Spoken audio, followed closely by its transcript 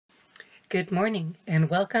Good morning and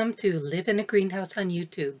welcome to Live in a Greenhouse on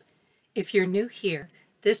YouTube. If you're new here,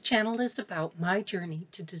 this channel is about my journey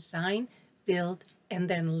to design, build, and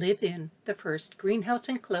then live in the first greenhouse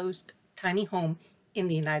enclosed tiny home in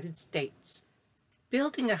the United States.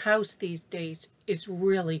 Building a house these days is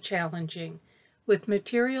really challenging. With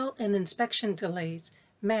material and inspection delays,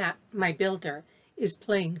 Matt, my builder, is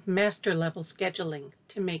playing master level scheduling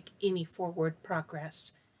to make any forward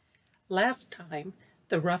progress. Last time,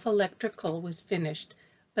 the rough electrical was finished,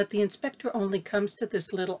 but the inspector only comes to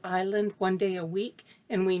this little island one day a week,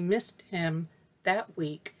 and we missed him that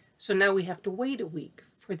week, so now we have to wait a week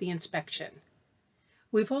for the inspection.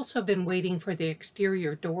 We've also been waiting for the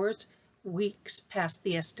exterior doors, weeks past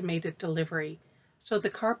the estimated delivery, so the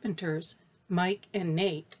carpenters, Mike and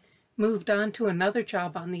Nate, moved on to another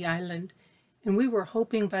job on the island, and we were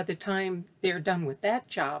hoping by the time they're done with that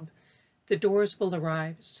job, the doors will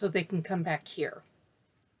arrive so they can come back here.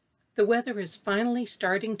 The weather is finally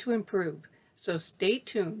starting to improve, so stay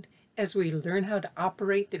tuned as we learn how to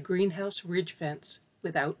operate the greenhouse ridge vents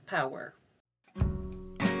without power.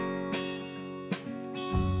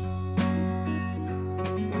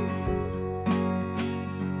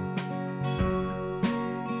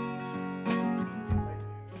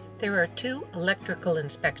 There are two electrical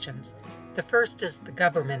inspections. The first is the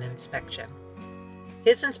government inspection.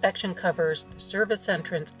 His inspection covers the service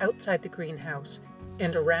entrance outside the greenhouse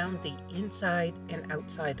and around the inside and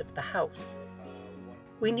outside of the house.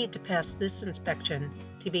 We need to pass this inspection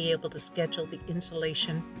to be able to schedule the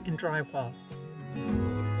insulation and drywall.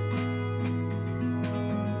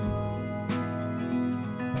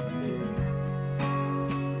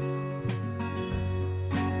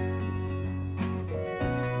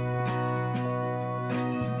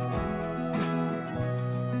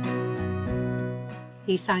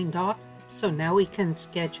 He signed off, so now we can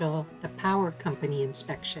schedule the power company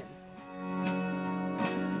inspection.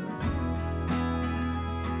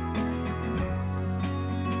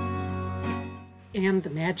 And the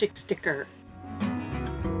magic sticker.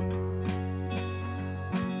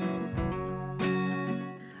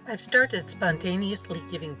 I've started spontaneously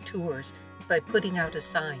giving tours by putting out a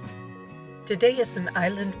sign. Today is an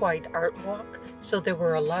island-wide art walk, so there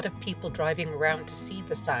were a lot of people driving around to see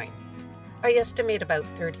the sign. I estimate about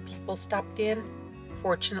 30 people stopped in.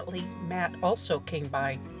 Fortunately, Matt also came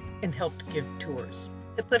by and helped give tours.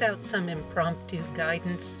 I put out some impromptu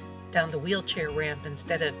guidance down the wheelchair ramp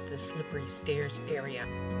instead of the slippery stairs area.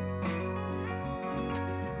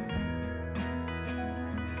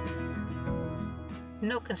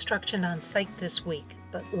 No construction on site this week,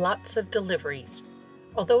 but lots of deliveries.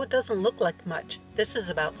 Although it doesn't look like much, this is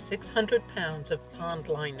about 600 pounds of pond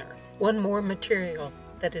liner. One more material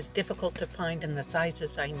that is difficult to find in the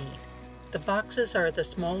sizes I need. The boxes are the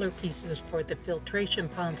smaller pieces for the filtration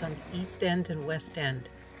ponds on the east end and west end.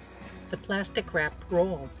 The plastic wrap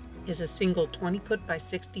roll is a single 20-foot by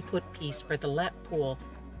 60-foot piece for the lap pool,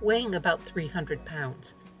 weighing about 300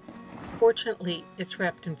 pounds. Fortunately, it's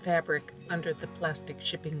wrapped in fabric under the plastic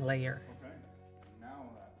shipping layer.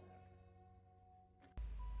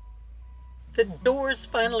 The doors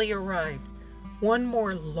finally arrived. One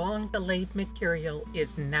more long-delayed material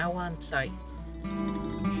is now on site.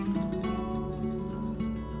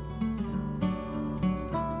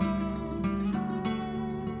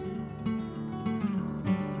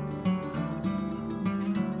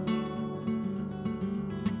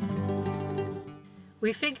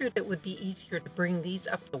 We figured it would be easier to bring these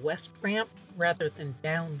up the west ramp rather than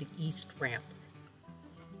down the east ramp.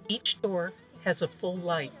 Each door has a full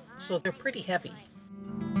light, so they're pretty heavy.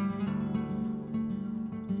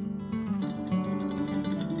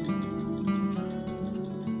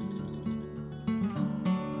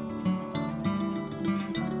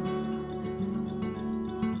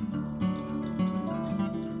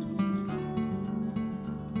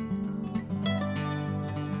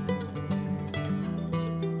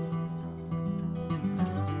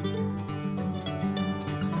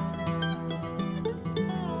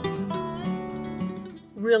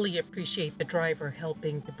 Really appreciate the driver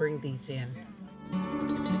helping to bring these in.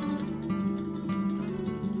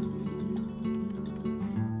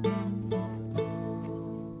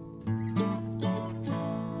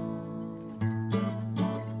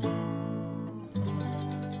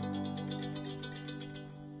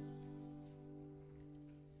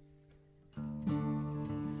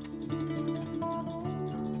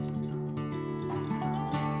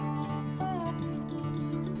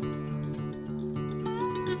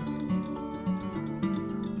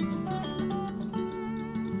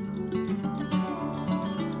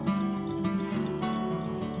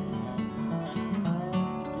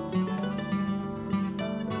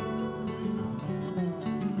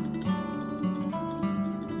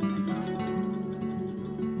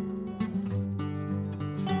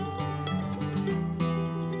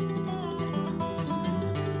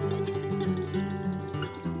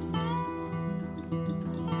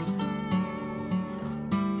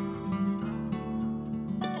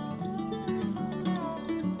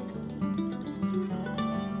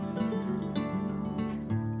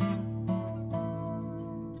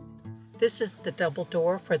 This is the double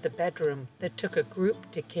door for the bedroom that took a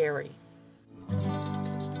group to carry.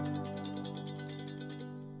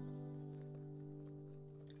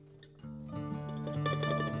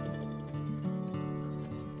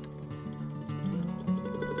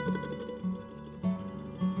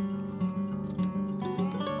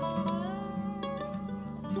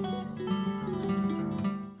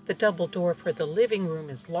 The double door for the living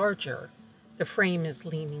room is larger. The frame is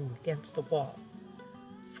leaning against the wall.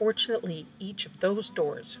 Fortunately, each of those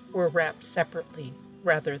doors were wrapped separately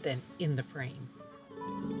rather than in the frame.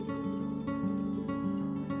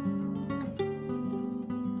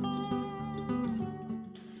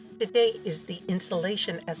 Today is the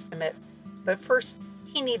insulation estimate, but first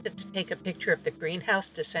he needed to take a picture of the greenhouse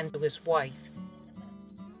to send to his wife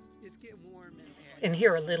and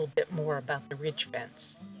hear a little bit more about the ridge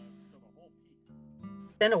fence.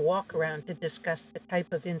 Then a walk around to discuss the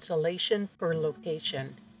type of insulation per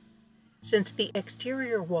location. Since the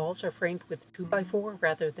exterior walls are framed with 2x4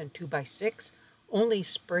 rather than 2x6, only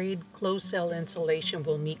sprayed closed cell insulation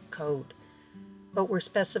will meet code. But we're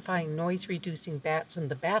specifying noise-reducing bats in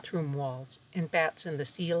the bathroom walls and bats in the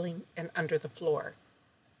ceiling and under the floor.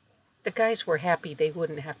 The guys were happy they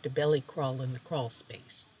wouldn't have to belly crawl in the crawl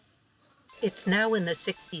space. It's now in the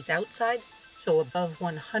 60s outside, so above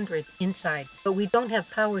 100 inside, but we don't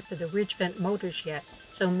have power to the ridge vent motors yet,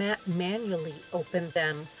 so Matt manually opened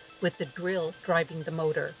them with the drill driving the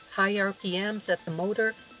motor. High RPMs at the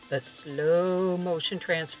motor, but slow motion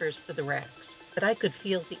transfers to the racks. But I could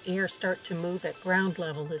feel the air start to move at ground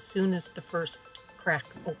level as soon as the first crack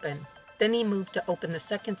opened. Then he moved to open the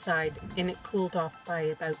second side, and it cooled off by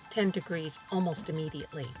about 10 degrees almost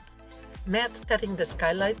immediately. Matt's cutting the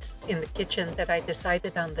skylights in the kitchen that I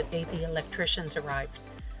decided on the day the electricians arrived.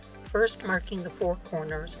 First marking the four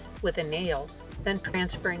corners with a nail, then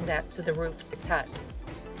transferring that to the roof to cut.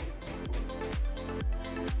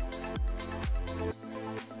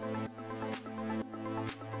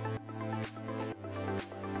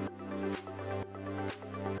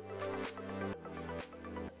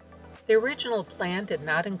 The original plan did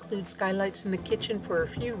not include skylights in the kitchen for a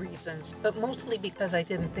few reasons, but mostly because I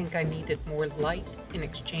didn't think I needed more light in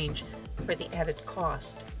exchange for the added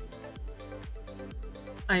cost.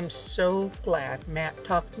 I'm so glad Matt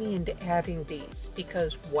talked me into adding these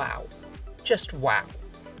because wow, just wow.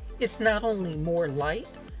 It's not only more light,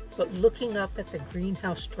 but looking up at the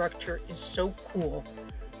greenhouse structure is so cool.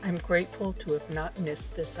 I'm grateful to have not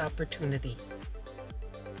missed this opportunity.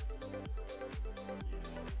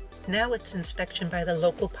 Now it's inspection by the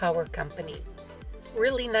local power company.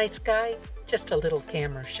 Really nice guy, just a little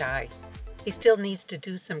camera shy. He still needs to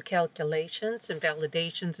do some calculations and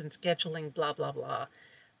validations and scheduling, blah, blah, blah.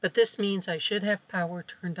 But this means I should have power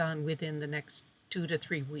turned on within the next 2 to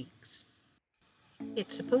 3 weeks.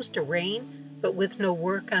 It's supposed to rain, but with no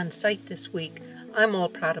work on site this week, I'm all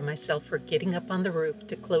proud of myself for getting up on the roof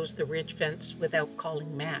to close the ridge fence without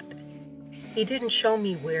calling Matt. He didn't show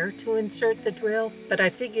me where to insert the drill, but I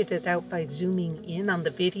figured it out by zooming in on the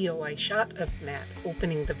video I shot of Matt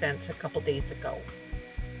opening the vents a couple days ago.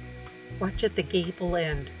 Watch at the gable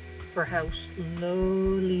end for how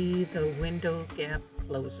slowly the window gap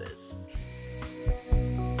closes.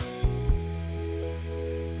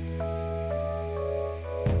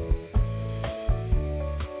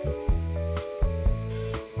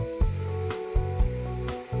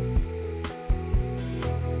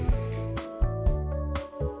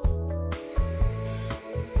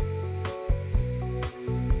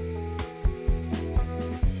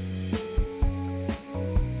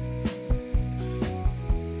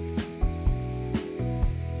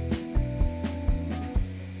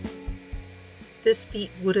 This feat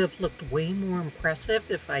would have looked way more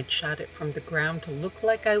impressive if I'd shot it from the ground to look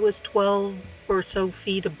like I was 12 or so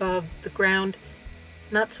feet above the ground.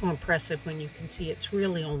 Not so impressive when you can see it's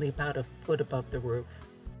really only about a foot above the roof.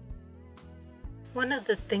 One of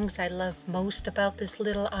the things I love most about this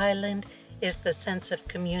little island is the sense of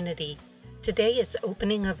community. Today is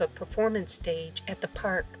opening of a performance stage at the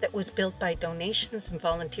park that was built by donations and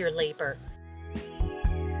volunteer labor.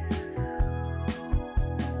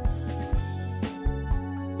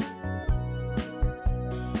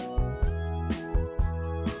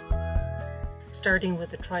 Starting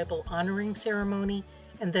with a tribal honoring ceremony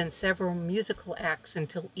and then several musical acts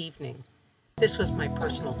until evening. This was my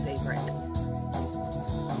personal favorite.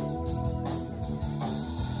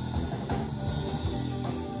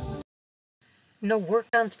 No work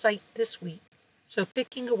on site this week, so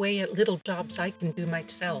picking away at little jobs I can do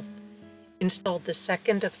myself. Installed the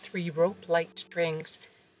second of 3 rope light strings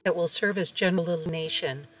that will serve as general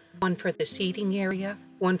illumination, one for the seating area,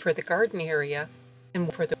 one for the garden area,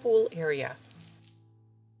 and for the pool area.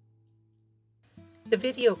 The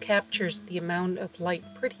video captures the amount of light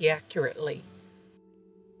pretty accurately.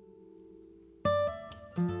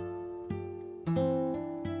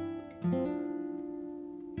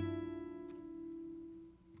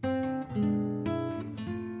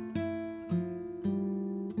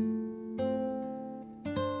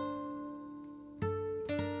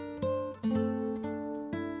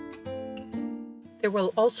 There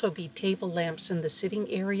will also be table lamps in the sitting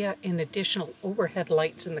area and additional overhead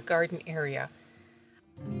lights in the garden area.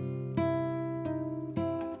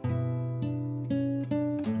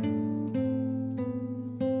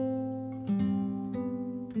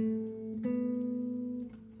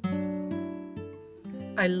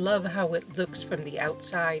 I love how it looks from the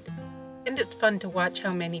outside, and it's fun to watch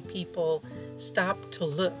how many people stop to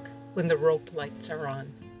look when the rope lights are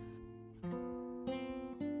on.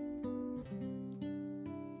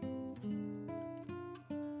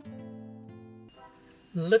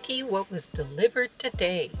 Looky what was delivered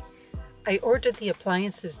today. I ordered the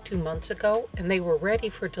appliances 2 months ago and they were ready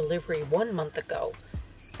for delivery 1 month ago.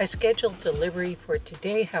 I scheduled delivery for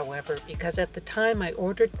today, however, because at the time I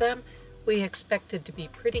ordered them, we expected to be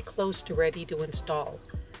pretty close to ready to install.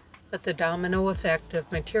 But the domino effect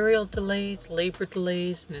of material delays, labor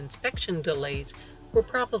delays, and inspection delays were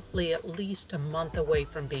probably at least a month away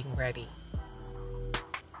from being ready.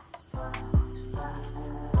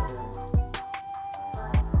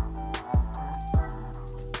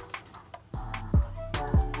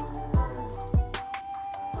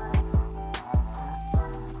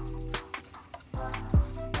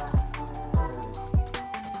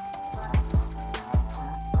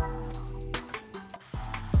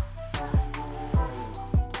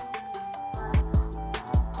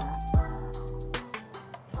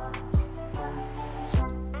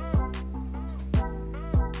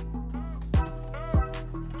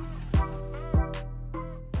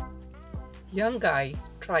 Young guy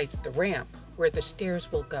tries the ramp where the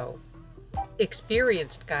stairs will go.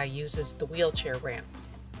 Experienced guy uses the wheelchair ramp.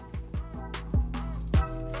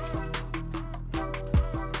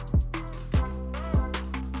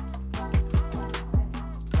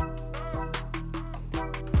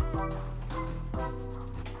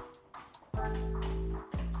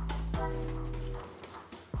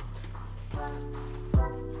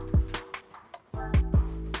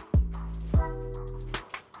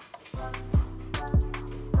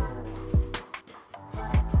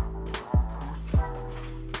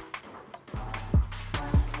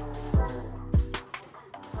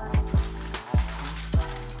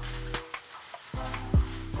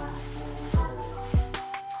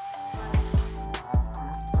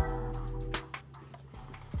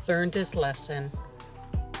 Learned his lesson.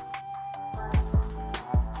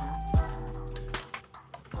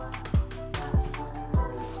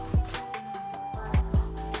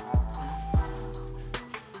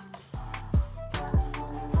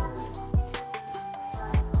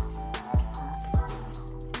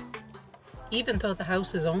 Even though the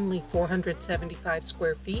house is only 475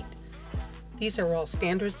 square feet, these are all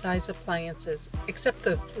standard size appliances, except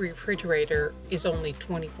the refrigerator is only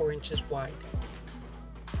 24 inches wide.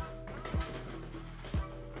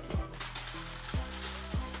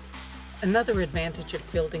 Another advantage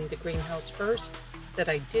of building the greenhouse first that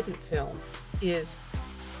I didn't film is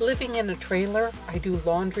living in a trailer. I do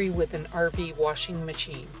laundry with an RV washing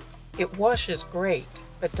machine. It washes great,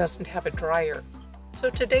 but doesn't have a dryer.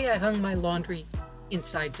 So today I hung my laundry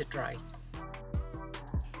inside to dry.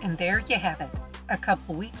 And there you have it. A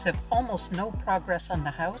couple weeks of almost no progress on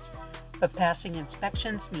the house, but passing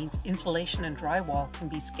inspections means insulation and drywall can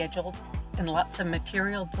be scheduled and lots of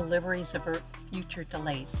material deliveries avert future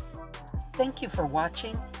delays. Thank you for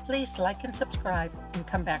watching. Please like and subscribe and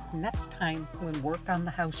come back next time when work on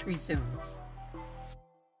the house resumes.